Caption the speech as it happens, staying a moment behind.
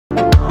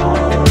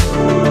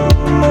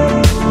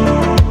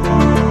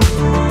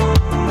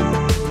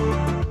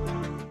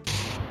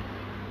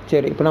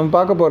சரி, இப்போ நம்ம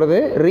பார்க்க போகிறது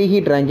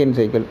ரீஹீட் ரேங்கின்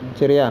சைக்கிள்.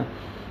 சரியா?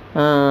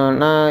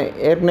 நான்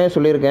ஏற்கனவே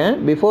சொல்லியிருக்கேன்,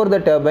 பிஃபோர் த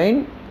டர்பைன்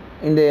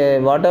இந்த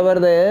வாட் எவர்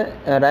த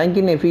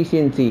ரேங்கின்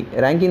எஃபிஷியன்சி,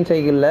 ரேங்கின்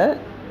சைக்கிளில்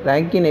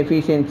ரேங்கின்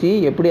எஃபிஷியன்சி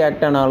எப்படி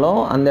ஆக்ட் ஆனாலும்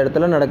அந்த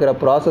இடத்துல நடக்கிற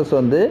ப்ராசஸ்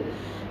வந்து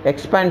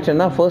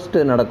எக்ஸ்பேன்ஷன் தான்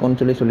ஃபர்ஸ்ட்டு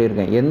நடக்கும்னு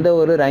சொல்லியிருக்கேன். எந்த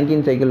ஒரு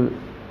ரேங்கின் சைக்கிள்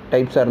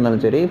டைப்ஸாக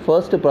இருந்தாலும் சரி,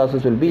 first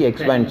process will be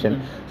expansion.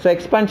 So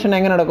expansion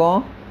எங்கே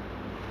நடக்கும்?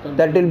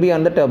 That will be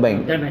on the turbine.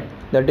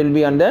 That will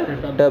be on the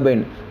turbine.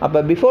 அப்போ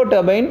before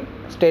turbine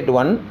state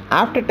 1,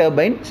 after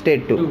turbine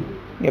state 2.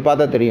 இங்கே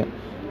பார்த்தா தெரியும்.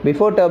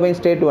 Before turbine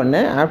state 1,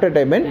 after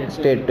turbine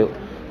state 2.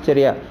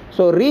 சரியா?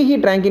 So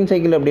reheat ரேங்கின்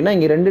cycle அப்படின்னா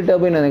இங்கே 2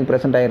 turbine எனக்கு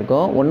ப்ரெசென்ட்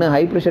ஆகிருக்கும். ஒன்று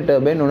ஹை ப்ரெஷர்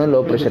டர்பைன், ஒன்று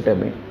லோ ப்ரெஷர்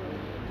டர்பைன்.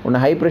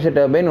 ஒன்று ஹை ப்ரெஷர்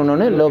டர்பைன்,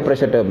 ஒன்று லோ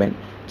ப்ரெஷர் டர்பைன்.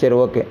 சரி,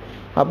 ஓகே.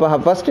 அப்போ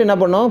ஃபஸ்ட் என்ன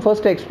பண்ணோம்?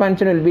 First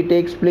expansion will be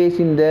takes place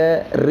in the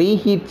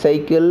reheat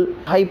cycle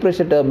high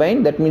pressure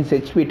turbine, that means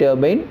HP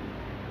turbine.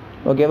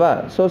 Okay va?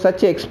 So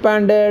such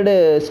expanded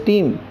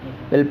steam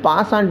will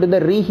pass on to the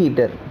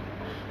reheater.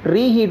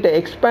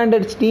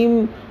 Expanded steam,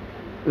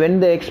 when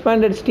the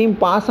expanded steam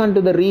pass on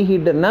to the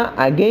reheater na,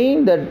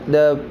 again that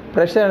the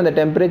pressure and the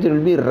temperature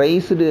will be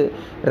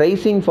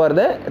rising for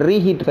the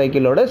reheat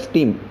cycle oda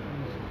steam.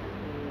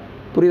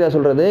 புரியுதா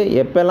சொல்கிறது?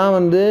 எப்போல்லாம்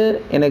வந்து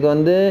எனக்கு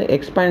வந்து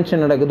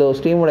expansion நடக்குதோ,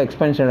 ஸ்டீமோட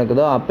expansion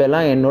நடக்குதோ,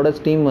 அப்போல்லாம் என்னோடய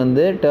ஸ்டீம்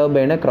வந்து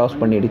டர்பைனை க்ராஸ்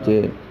பண்ணிடுச்சு.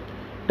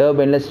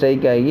 டர்பைனில்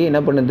ஸ்ட்ரைக் ஆகி என்ன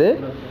பண்ணுது?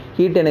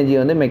 ஹீட் எனர்ஜி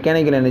வந்து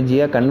மெக்கானிக்கல்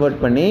எனர்ஜியாக கன்வெர்ட்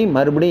பண்ணி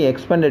மறுபடியும்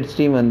எக்ஸ்பேண்டட்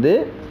ஸ்டீம் வந்து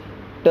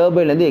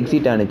டர்பைன்லேருந்து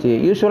எக்ஸிட் ஆனிச்சு.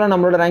 யூஸ்வலாக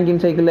நம்மளோட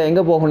ரேங்கின் சைக்கிளில்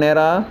எங்கே போகும்?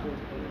 நேராக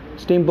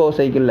ஸ்டீம் பவர்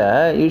சைக்கிளில்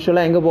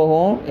யூஸ்வலாக எங்கே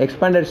போகும்?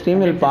 Expanded steam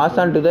will pass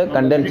on to the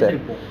condenser.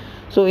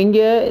 So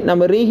இங்கே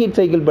நம்ம ரீஹீட்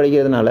சைக்கிள்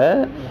படிக்கிறதுனால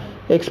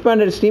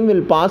expanded steam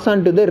will pass on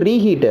to the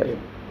reheater.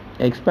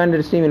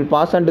 Expanded steam will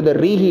pass on to the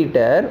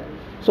reheater.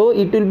 So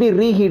it will be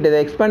reheated.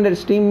 The expanded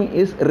steam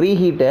is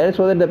reheated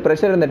so that the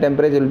pressure and the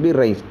temperature will be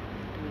raised.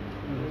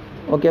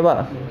 Okay va?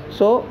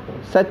 So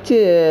such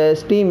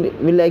steam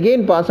will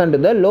again pass on to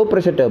the low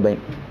pressure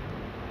turbine.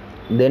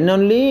 Then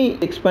only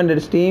expanded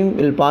steam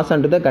will pass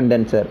on to the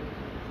condenser.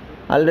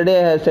 Already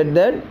I have said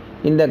that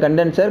in the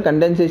condenser,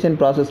 condensation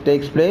process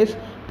takes place.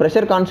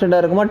 Pressure constant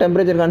இருக்குமா,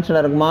 temperature constant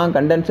இருக்குமா?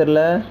 condenserல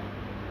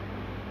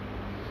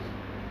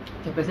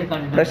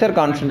pressure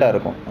constant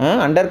இருக்கும்.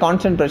 Under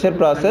constant pressure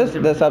process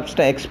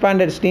the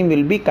expanded steam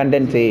will be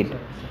condensate.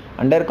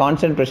 Under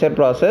constant pressure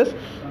process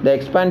the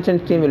expansion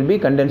steam will be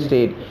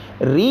condensate.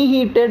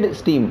 Reheated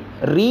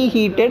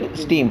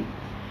steam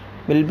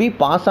will be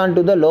passed on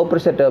to the low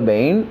pressure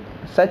turbine.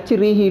 Such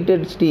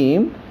reheated steam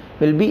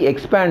will be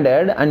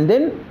expanded and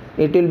then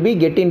it will be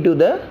get into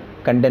the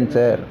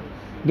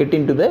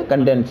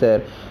condenser.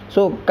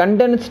 So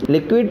condensed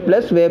liquid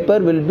plus vapor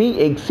will be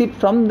exit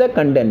from the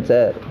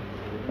condenser.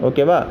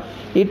 Okay va?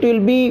 It will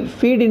be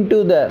feed into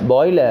the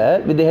boiler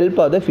with the help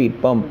of the feed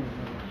pump.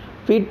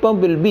 Feed pump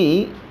will be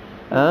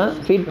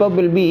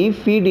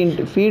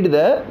feed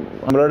the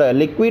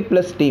liquid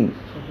plus steam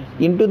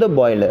into the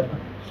boiler.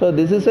 So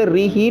this is a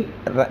reheat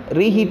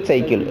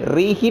cycle,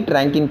 reheat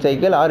Rankine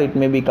cycle, or it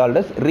may be called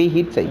as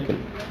reheat cycle.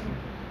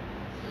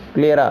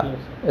 Clear ah?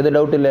 Edu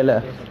doubt illala?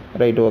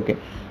 Right, okay.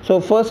 So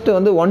first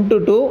வந்து 1 to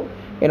 2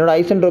 என்னோட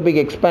isentropic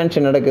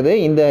expansion நடக்குது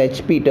இந்த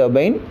HP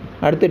turbine.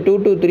 அடுத்து 2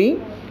 to 3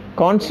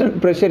 constant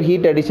pressure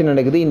heat addition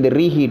நடக்குது in the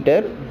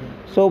reheater.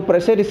 So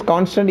pressure is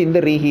constant in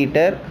the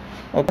reheater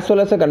as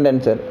well as a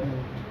condenser.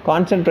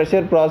 Constant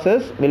pressure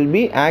process will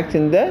be acts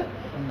in the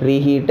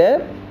reheater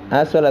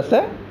as well as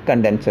a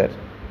condenser.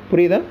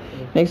 புரியுதா?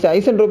 next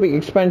isentropic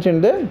expansion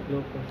the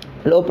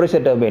low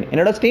pressure turbine.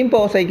 என்னோட steam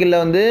power cycle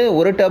வந்து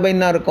ஒரு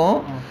turbine தான் இருக்கும்,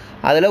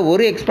 அதில்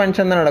ஒரு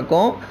expansion தான்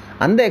நடக்கும்.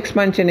 அந்த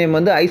எக்ஸ்பேன்ஷன் நேம்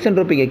வந்து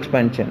ஐசென்ட்ரோபிக்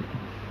எக்ஸ்பேன்ஷன்.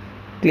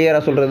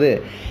 கிளியராக சொல்கிறது?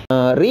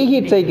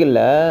 ரீஹீட்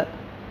சைக்கிளில்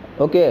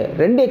ஓகே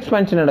 2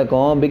 எக்ஸ்பேன்ஷன்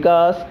நடக்கும்.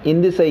 Because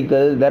in the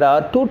cycle there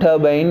are 2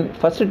 turbine.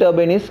 First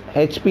turbine is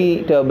HP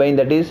turbine,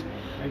 that is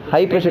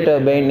high pressure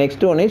turbine.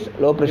 Next one is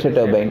low pressure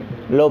turbine.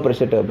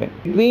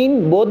 Between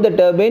both the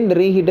turbine the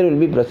reheater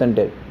will be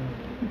presented.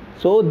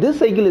 So this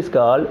cycle is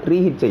called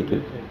reheat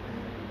cycle.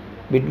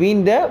 Between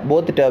the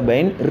both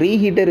turbine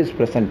reheater is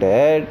present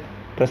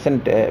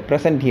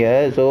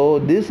here. So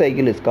this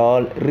cycle is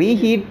called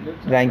reheat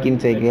Rankine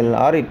cycle,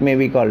 or it may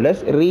be called as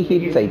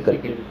reheat cycle.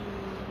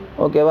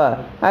 Okay va?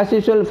 As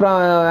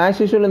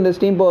usual in the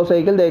steam power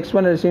cycle the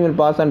expanded steam will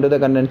pass on to the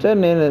condenser,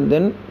 and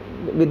then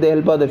with the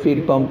help of the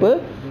feed pump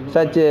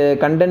such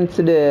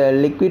condensed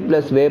liquid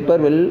plus vapor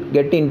will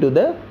get into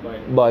the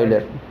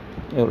boiler.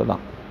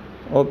 இவ்வளவுதான்.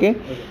 Okay,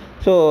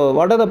 so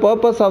what are the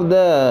purpose of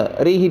the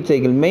reheat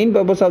cycle? Main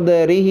purpose of the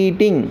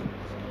reheating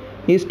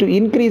is to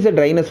increase the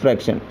dryness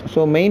fraction. So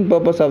main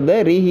purpose of the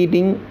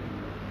reheating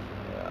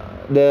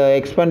the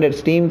expanded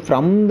steam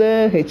from the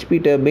HP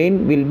turbine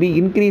will be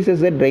increases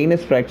the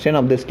dryness fraction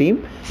of the steam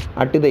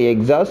at the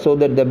exhaust so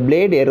that the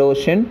blade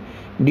erosion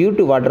due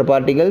to water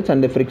particles and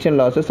the friction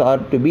losses are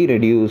to be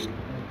reduced.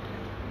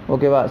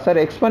 ஓகேவா sir?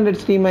 Expanded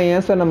ஸ்டீமை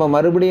ஏன் sir நம்ம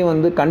மறுபடியும்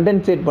வந்து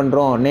condensate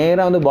பண்ணுறோம்,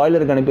 நேராக வந்து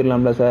பாய்லருக்கு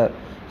அனுப்பிடலாம்ல sir?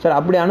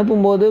 அப்படி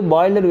அனுப்பும்போது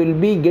boiler will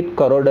be get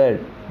corroded.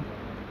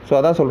 So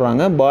அதான்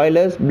சொல்கிறாங்க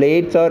boilers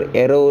blades are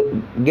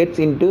gets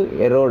into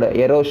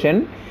erosion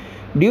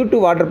due to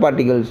water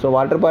particles. So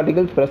water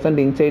particles present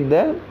inside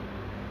the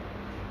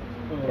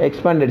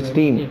expanded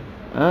steam.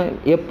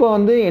 எப்போ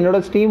வந்து என்னோட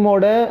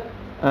ஸ்டீமோட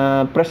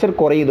ப்ரெஷர்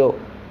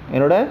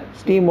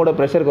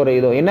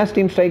குறையுதோ என்ன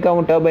ஸ்டீம் ஸ்ட்ரைக்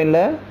ஆகும்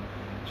டர்பைனில்?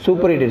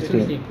 Super heated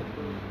steam.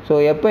 ஸோ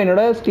எப்போ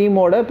என்னோட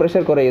ஸ்டீமோட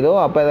pressure குறையுதோ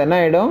அப்போ அது என்ன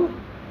ஆகிடும்?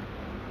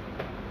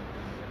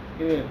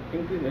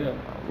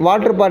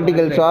 வாட்டர்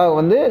பார்ட்டிகல்ஸாக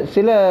வந்து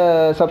சில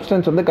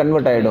சப்ஸ்டன்ஸ் வந்து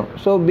கன்வெர்ட் ஆகிடும்.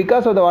 So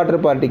because of the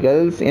water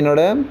particles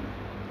என்னோட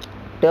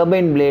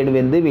டர்பைன் பிளேடு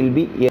வந்து will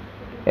be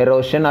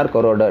erosion R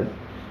corroded.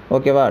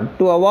 ஓகேவா?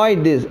 To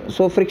avoid this,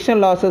 so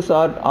friction losses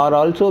are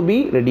also be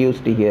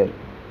reduced here.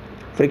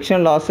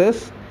 Friction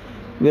losses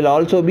will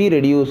also be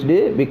reduced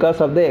because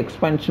of the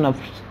expansion of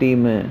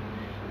steam.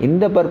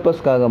 இந்த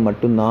பர்பஸ்க்காக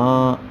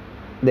மட்டும்தான்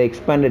the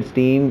expanded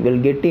steam will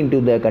get into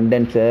the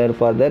condenser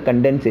for the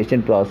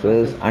condensation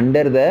process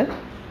under the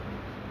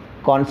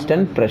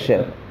constant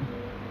pressure.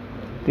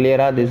 Clear?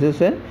 This is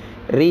a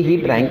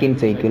reheat Rankine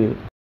cycle.